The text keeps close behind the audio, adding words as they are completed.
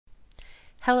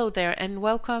Hello there, and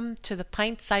welcome to the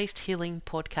Pint Sized Healing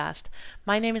Podcast.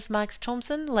 My name is Max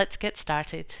Thompson. Let's get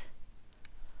started.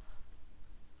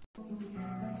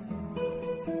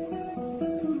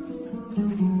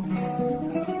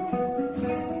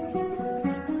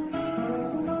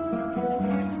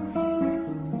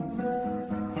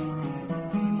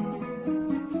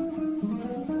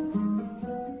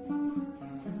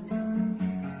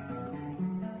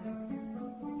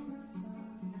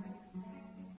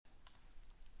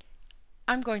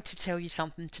 I'm going to tell you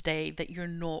something today that you're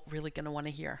not really going to want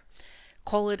to hear.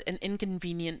 Call it an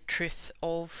inconvenient truth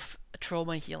of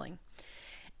trauma healing.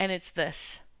 And it's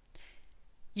this: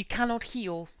 you cannot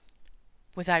heal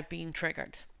without being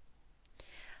triggered.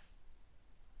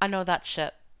 I know that's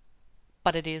shit,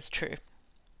 but it is true.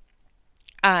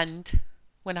 And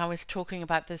when I was talking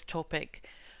about this topic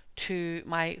to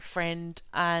my friend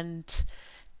and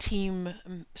Swan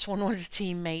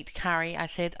teammate Carrie, I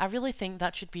said, I really think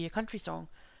that should be a country song.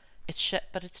 It's shit,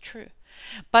 but it's true.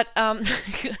 But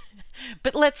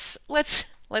but let's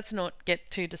not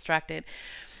get too distracted.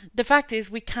 The fact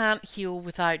is, we can't heal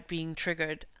without being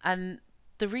triggered, and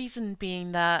the reason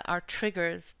being that our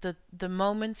triggers, the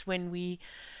moments when we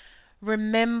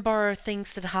remember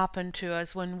things that happened to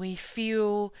us, when we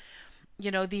feel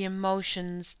the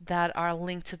emotions that are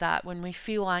linked to that, when we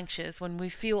feel anxious, when we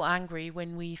feel angry,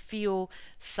 when we feel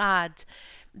sad,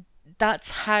 that's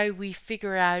how we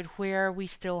figure out where we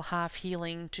still have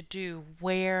healing to do,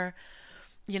 where,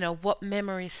 what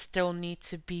memories still need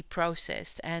to be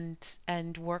processed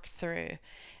and worked through.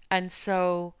 And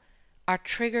so our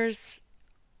triggers,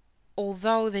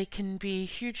 although they can be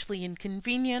hugely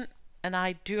inconvenient, and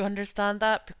I do understand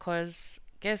that because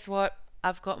guess what?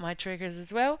 I've got my triggers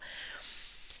as well.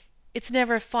 It's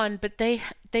never fun, but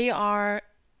they are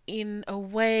in a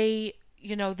way,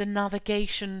 the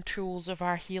navigation tools of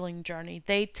our healing journey.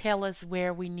 They tell us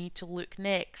where we need to look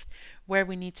next, where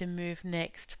we need to move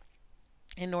next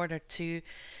in order to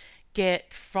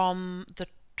get from the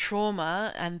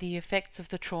trauma and the effects of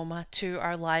the trauma to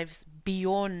our lives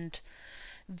beyond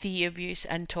the abuse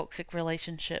and toxic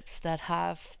relationships that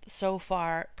have so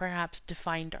far perhaps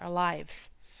defined our lives.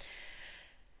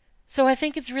 So I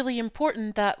think it's really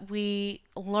important that we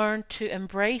learn to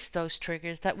embrace those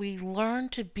triggers, that we learn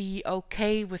to be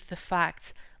okay with the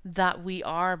fact that we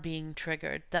are being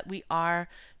triggered, that we are,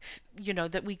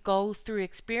 that we go through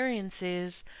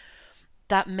experiences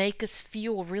that make us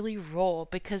feel really raw,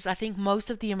 because I think most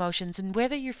of the emotions, and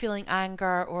whether you're feeling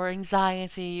anger or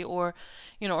anxiety or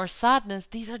or sadness,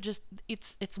 these are just,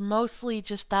 it's mostly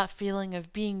just that feeling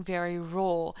of being very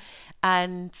raw,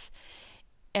 and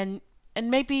and and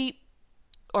maybe,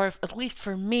 or at least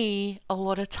for me, a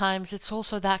lot of times it's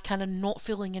also that kind of not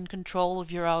feeling in control of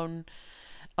your own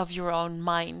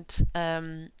mind,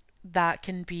 that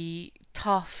can be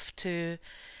tough to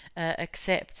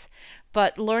accept.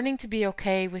 But learning to be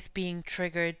okay with being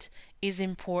triggered is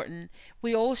important.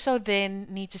 We also then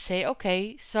need to say,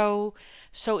 okay, so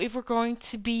if we're going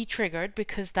to be triggered,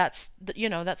 because that's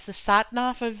the sat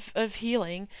nav of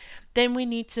healing, then we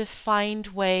need to find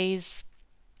ways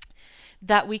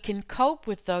that we can cope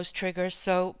with those triggers.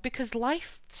 So because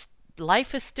life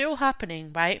is still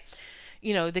happening, right?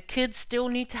 The kids still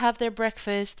need to have their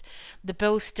breakfast, the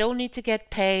bills still need to get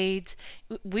paid,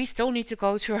 we still need to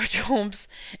go to our jobs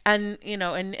and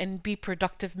and be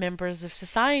productive members of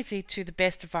society to the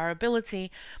best of our ability.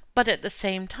 But at the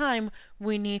same time,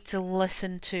 we need to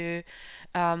listen to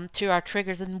our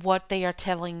triggers and what they are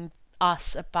telling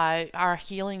us about our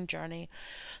healing journey.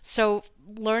 So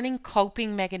learning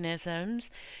coping mechanisms,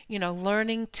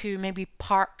 learning to maybe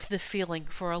park the feeling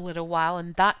for a little while,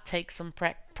 and that takes some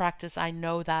practice. I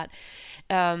know that,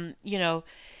 um, you know,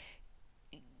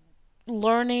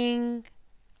 learning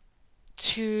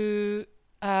to,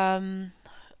 um,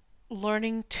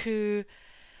 learning to,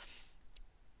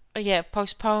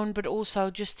 postpone, but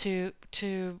also just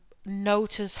to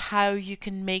notice how you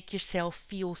can make yourself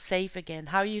feel safe again,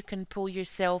 how you can pull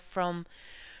yourself from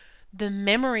the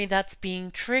memory that's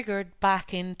being triggered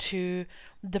back into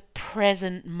the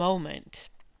present moment.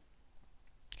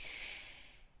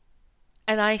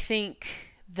 And I think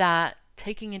that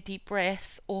taking a deep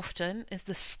breath often is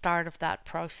the start of that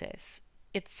process.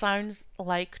 It sounds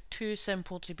like too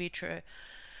simple to be true,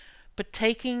 but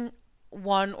taking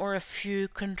one or a few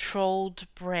controlled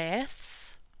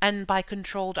breaths, and by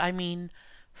controlled I mean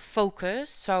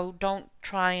focus, so don't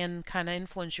try and kind of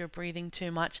influence your breathing too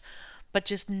much, but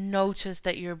just notice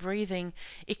that you're breathing.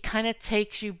 It kind of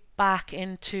takes you back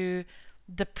into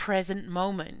the present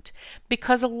moment,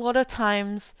 because a lot of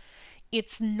times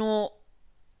it's not,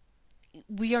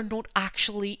 we are not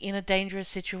actually in a dangerous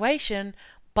situation,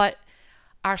 but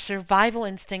our survival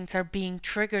instincts are being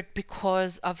triggered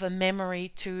because of a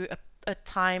memory to a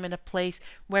time and a place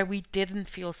where we didn't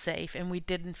feel safe and we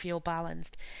didn't feel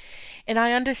balanced. And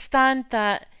I understand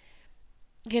that,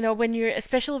 when you're,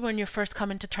 especially when you're first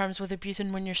coming to terms with abuse,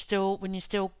 and when you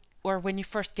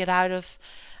first get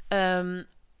um,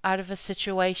 out of a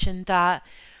situation, that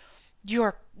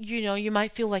you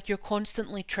might feel like you're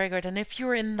constantly triggered. And if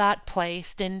you're in that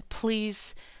place, then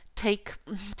please take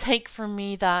take from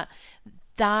me that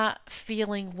that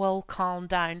feeling will calm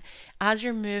down as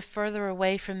you move further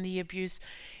away from the abuse.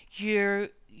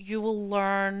 You will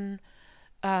learn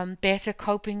better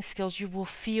coping skills. You will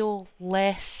feel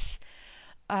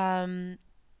um,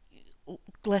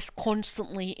 less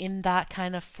constantly in that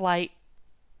kind of flight,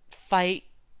 fight,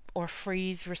 or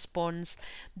freeze response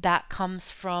that comes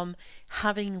from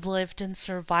having lived in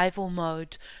survival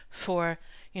mode for,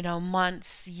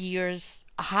 months, years,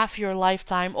 half your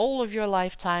lifetime, all of your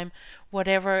lifetime,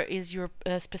 whatever is your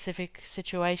specific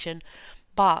situation.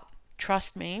 But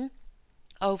trust me,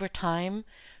 over time,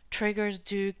 triggers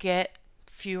do get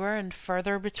fewer and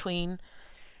further between.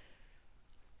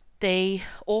 They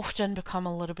often become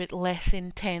a little bit less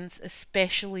intense,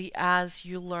 especially as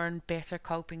you learn better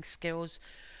coping skills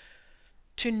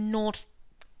to not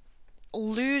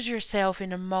lose yourself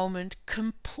in a moment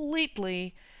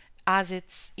completely as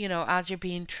as you're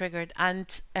being triggered.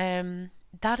 And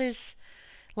that is,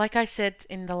 like I said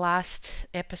in the last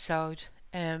episode,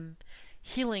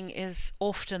 healing is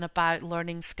often about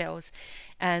learning skills.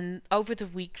 And over the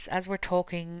weeks, as we're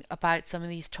talking about some of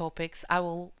these topics, I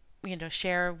will,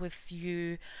 share with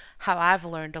you how I've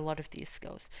learned a lot of these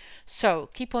skills. So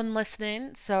keep on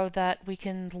listening so that we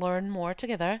can learn more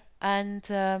together. And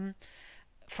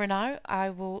for now, I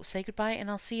will say goodbye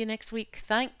and I'll see you next week.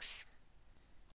 Thanks.